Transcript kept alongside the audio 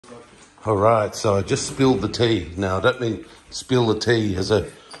All right, so I just spilled the tea. Now, I don't mean spill the tea as a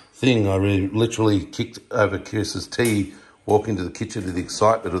thing. I literally kicked over Chris's tea, walked into the kitchen to the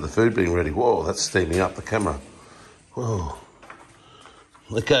excitement of the food being ready. Whoa, that's steaming up the camera. Whoa.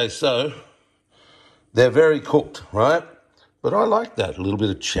 Okay, so they're very cooked, right? But I like that, a little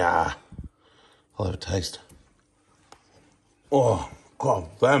bit of char. I'll have a taste. Oh, God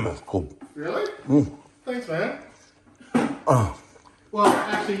damn, it's cool. Really? Mm. Thanks, man. Oh. Well,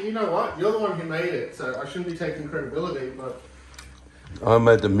 actually, you know what? You're the one who made it, so I shouldn't be taking credibility, but... I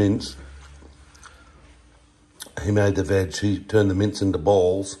made the mince. He made the veg. He turned the mince into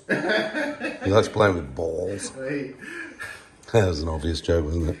balls. He likes playing with balls. Hey. That was an obvious joke,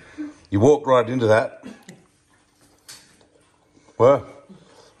 wasn't it? You walked right into that. Well,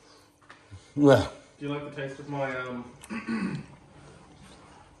 yeah. Do you like the taste of my,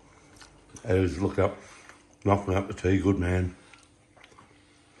 Hey, look up. Knocking up the tea, good man.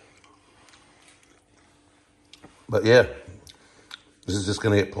 But yeah, this is just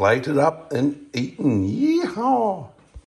going to get plated up and eaten. Yeehaw!